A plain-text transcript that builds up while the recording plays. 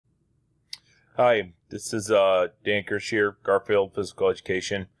Hi, this is Dan Kirschier, Garfield Physical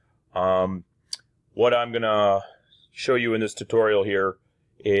Education. What I'm going to show you in this tutorial here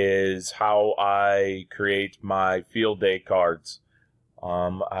is how I create my field day cards.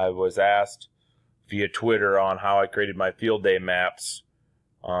 I was asked via Twitter on how I created my field day maps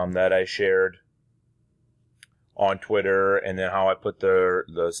that I shared on Twitter, and then how I put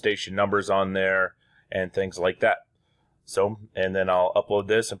the station numbers on there and things like that. So, and then I'll upload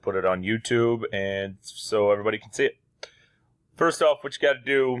this and put it on YouTube, and so everybody can see it. First off, what you got to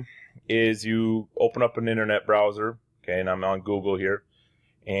do is you open up an internet browser, okay, and I'm on Google here,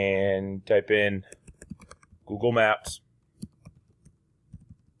 and type in Google Maps.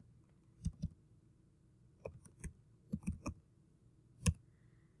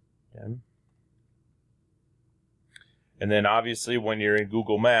 Okay. And then obviously when you're in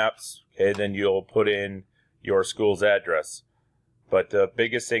Google Maps, okay, then you'll put in your school's address. But the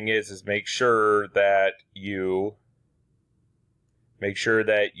biggest thing is make sure that you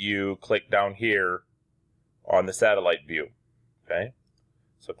click down here on the satellite view. Okay?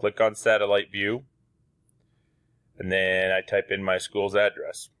 So click on satellite view, and then I type in my school's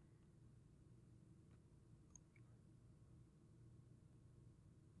address.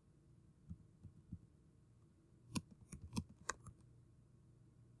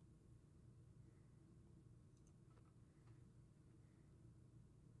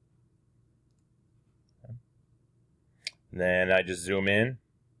 And then I just zoom in.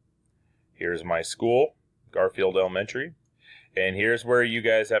 Here's my school, Garfield Elementary. And here's where you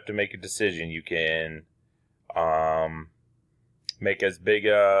guys have to make a decision. You can make as big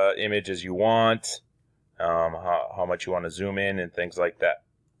a image as you want, how much you want to zoom in and things like that.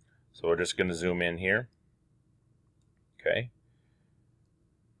 So we're just going to zoom in here. Okay.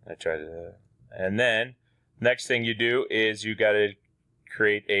 And then next thing you do is you got to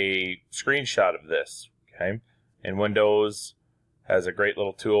create a screenshot of this. Okay. And Windows has a great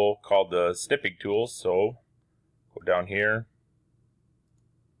little tool called the snipping tool. So go down here.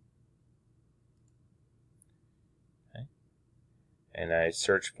 Okay. And I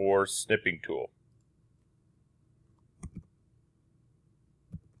search for snipping tool.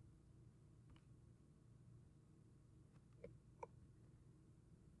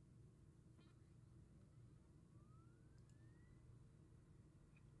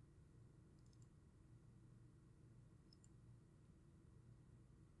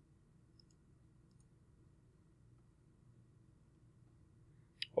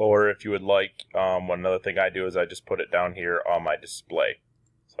 Or if you would like, one other thing I do is I just put it down here on my display.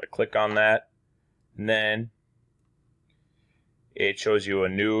 So I click on that, and then it shows you a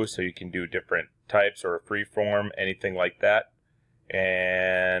new, so you can do different types or a freeform, anything like that.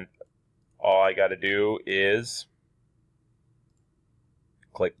 And all I got to do is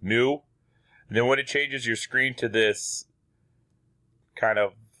click new. And then when it changes your screen to this kind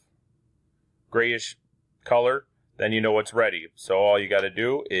of grayish color, then you know it's ready. So all you got to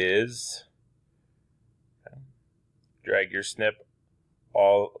do is drag your snip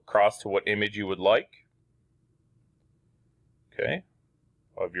all across to what image you would like, okay,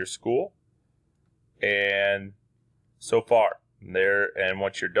 of your school. And so far there, and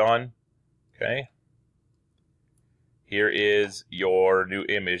once you're done, okay, here is your new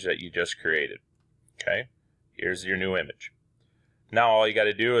image that you just created. Okay, here's your new image. Now all you got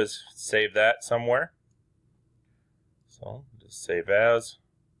to do is save that somewhere. So just save as,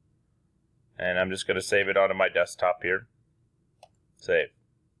 and I'm just going to save it onto my desktop here. Save.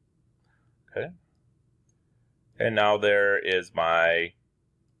 Okay. And now there is my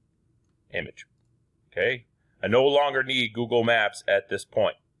image. Okay. I no longer need Google Maps at this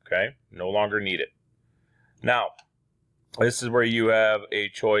point. Okay. No longer need it. Now, this is where you have a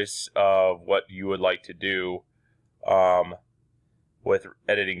choice of what you would like to do with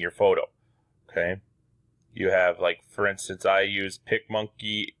editing your photo. Okay. You have, like, for instance, I use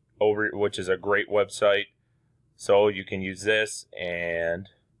PicMonkey which is a great website. So you can use this, and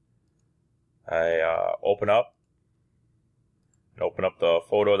I open up the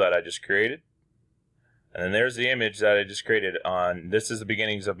photo that I just created. And then there's the image that I just created this is the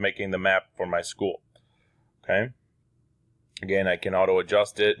beginnings of making the map for my school. Okay. Again, I can auto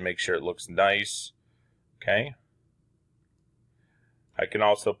adjust it, make sure it looks nice. Okay. I can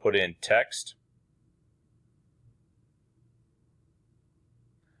also put in text.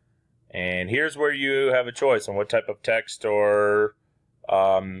 And here's where you have a choice on what type of text or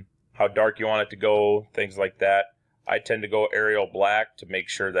how dark you want it to go, things like that. I tend to go Arial black to make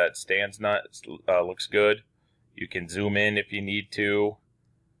sure that looks good. You can zoom in if you need to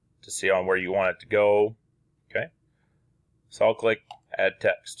see on where you want it to go. Okay. So I'll click Add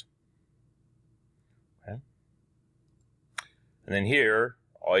Text. And then here,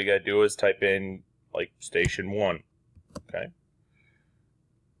 all you got to do is type in like station 1. Okay.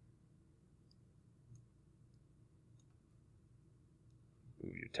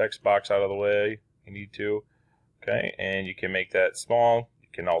 Move your text box out of the way if you need to. Okay, and you can make that small. You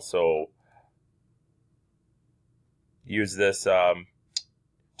can also use this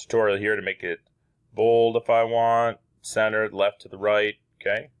tutorial here to make it bold if I want, centered, left to the right.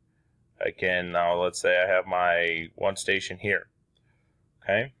 Okay, I can now, let's say I have my one station here.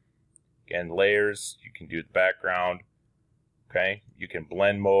 Okay, again, layers, you can do the background. Okay, you can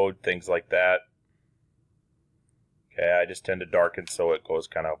blend mode, things like that. Okay, I just tend to darken so it goes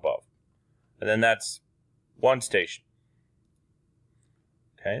kind of above. And then that's one station.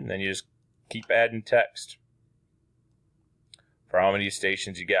 Okay, and then you just keep adding text for how many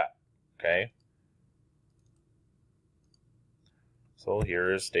stations you got. Okay, so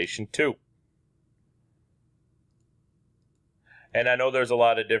here is station 2. And I know there's a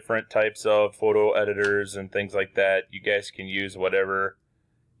lot of different types of photo editors and things like that. You guys can use whatever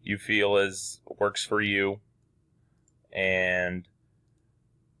you feel works for you. And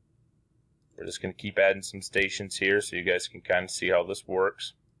we're just going to keep adding some stations here so you guys can kind of see how this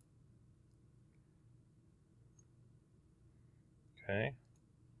works. Okay.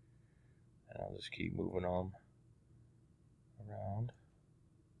 And I'll just keep moving them around.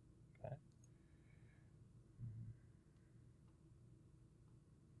 Okay.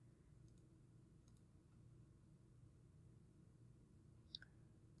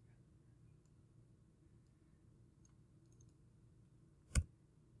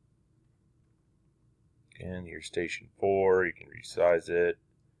 Again, here's station 4. You can resize it.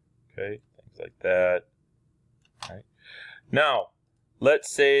 Okay, things like that. All right. Now,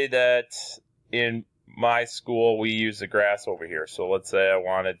 let's say that in my school we use the grass over here. So let's say I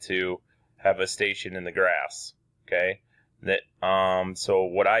wanted to have a station in the grass. Okay. So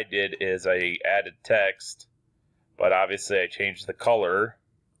what I did is I added text, but obviously I changed the color.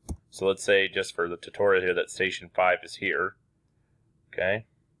 So let's say just for the tutorial here that station 5 is here. Okay.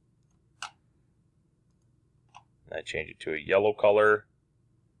 And I change it to a yellow color.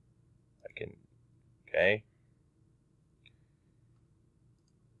 Okay.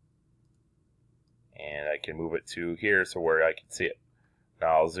 And I can move it to here so where I can see it.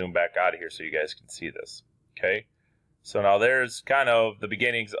 Now I'll zoom back out of here so you guys can see this. Okay. So now there's kind of the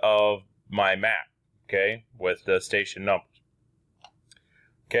beginnings of my map. Okay. With the station numbers.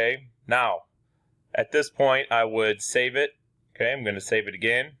 Okay. Now, at this point I would save it. Okay. I'm going to save it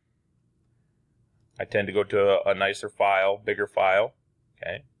again. I tend to go to a nicer file, bigger file.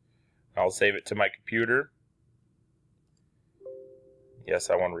 Okay. I'll save it to my computer. Yes,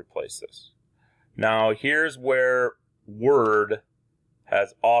 I want to replace this. Now, here's where Word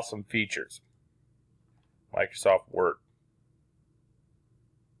has awesome features. Microsoft Word.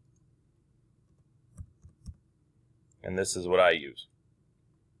 And this is what I use.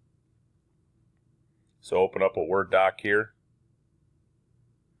 So open up a Word doc here.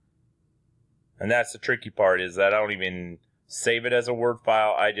 And that's the tricky part, is that I don't even save it as a Word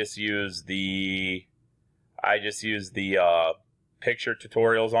file. I just use the picture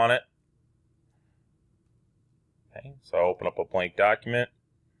tutorials on it. Okay, so I open up a blank document.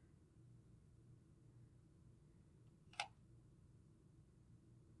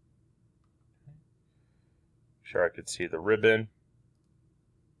 Sure, I could see the ribbon.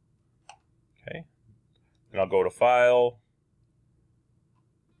 Okay, and I'll go to File,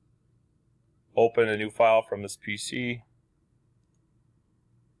 open a new file from this PC.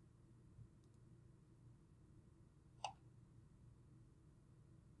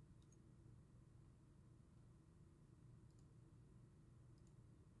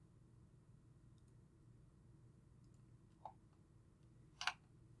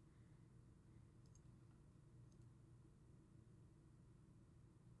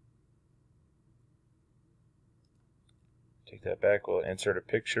 Take that back, we'll insert a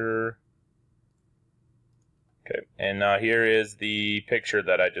picture. Okay, and here is the picture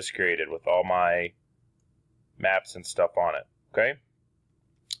that I just created with all my maps and stuff on it. Okay,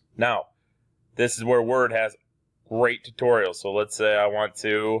 now this is where Word has great tutorials. So let's say I want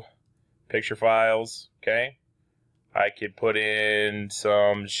to picture files. Okay, I could put in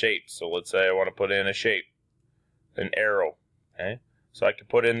some shapes. So let's say I want to put in a shape, an arrow. Okay, so I can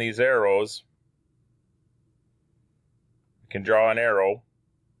put in these arrows. I can draw an arrow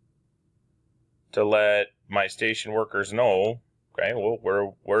to let my station workers know, okay,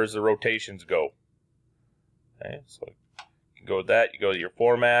 well, where's the rotations go? Okay, so you can go with that. You go to your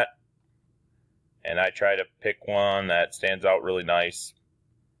format, and I try to pick one that stands out really nice.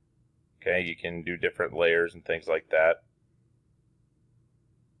 Okay, you can do different layers and things like that.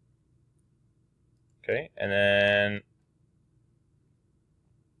 Okay, and then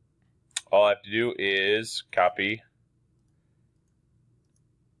all I have to do is copy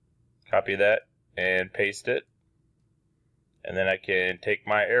that and paste it. And then I can take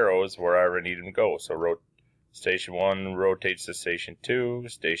my arrows wherever I need them to go. So station 1 rotates to station 2,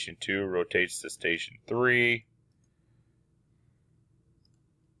 station 2 rotates to station 3.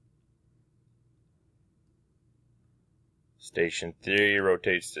 Station 3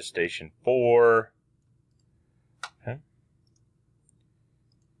 rotates to station 4. Okay.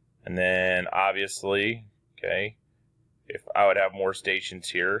 And then obviously, okay, if I would have more stations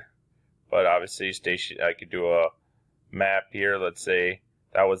here, but obviously I could do a map here. Let's say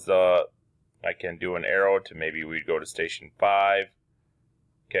that was I can do an arrow to maybe we'd go to station 5.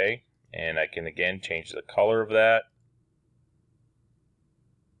 Okay, and I can again change the color of that.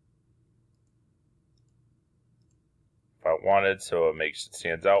 If I wanted, so it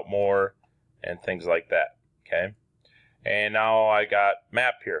stands out more and things like that. Okay, and now I got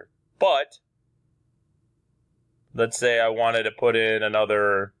map here, but let's say I wanted to put in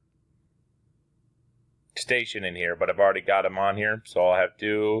another station in here, but I've already got them on here, so I'll have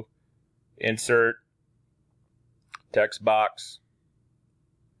to insert text box.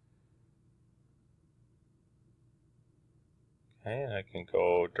 Okay, and I can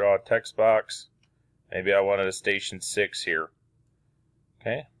go draw a text box. Maybe I wanted a station 6 here.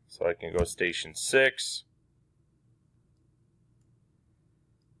 Okay, so I can go station 6.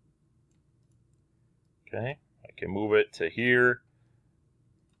 Okay, I can move it to here.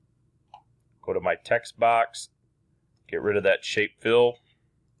 Go to my text box. Get rid of that shape fill.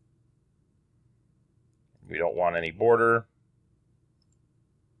 We don't want any border.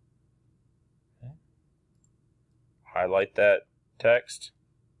 Okay. Highlight that text.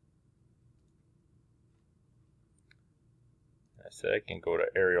 I said I can go to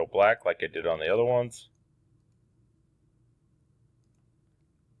Arial Black like I did on the other ones.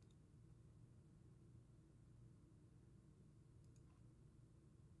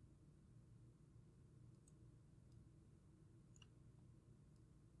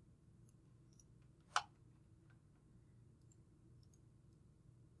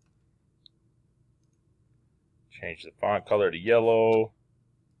 Change the font color to yellow.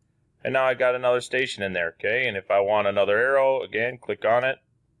 And now I got another station in there, okay? And if I want another arrow, again, click on it,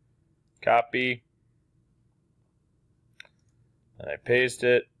 copy, and I paste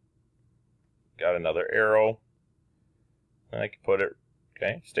it. Got another arrow. And I can put it,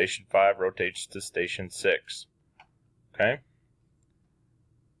 okay? Station 5 rotates to station 6, okay?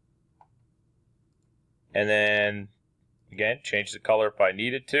 And then, again, change the color if I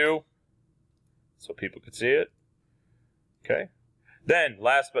needed to, so people could see it, okay? Then,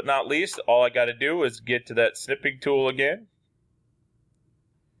 last but not least, all I got to do is get to that snipping tool again.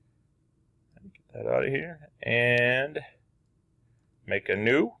 Get that out of here. And make a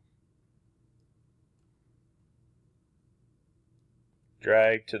new.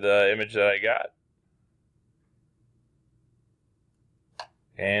 Drag to the image that I got.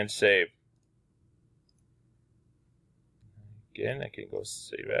 And save. Again, I can go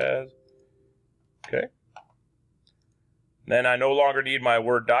save as. Okay. Then I no longer need my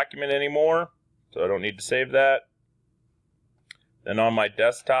Word document anymore, so I don't need to save that. Then on my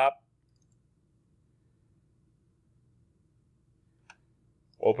desktop,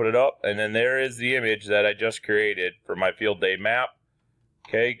 open it up, and then there is the image that I just created for my field day map.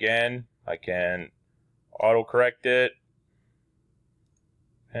 Okay, again, I can auto-correct it.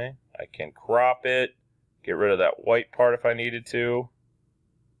 Okay, I can crop it, get rid of that white part if I needed to.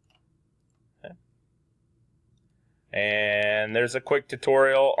 And there's a quick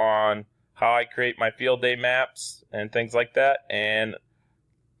tutorial on how I create my field day maps and things like that. And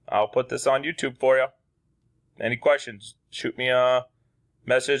I'll put this on YouTube for you. Any questions, shoot me a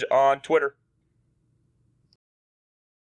message on Twitter.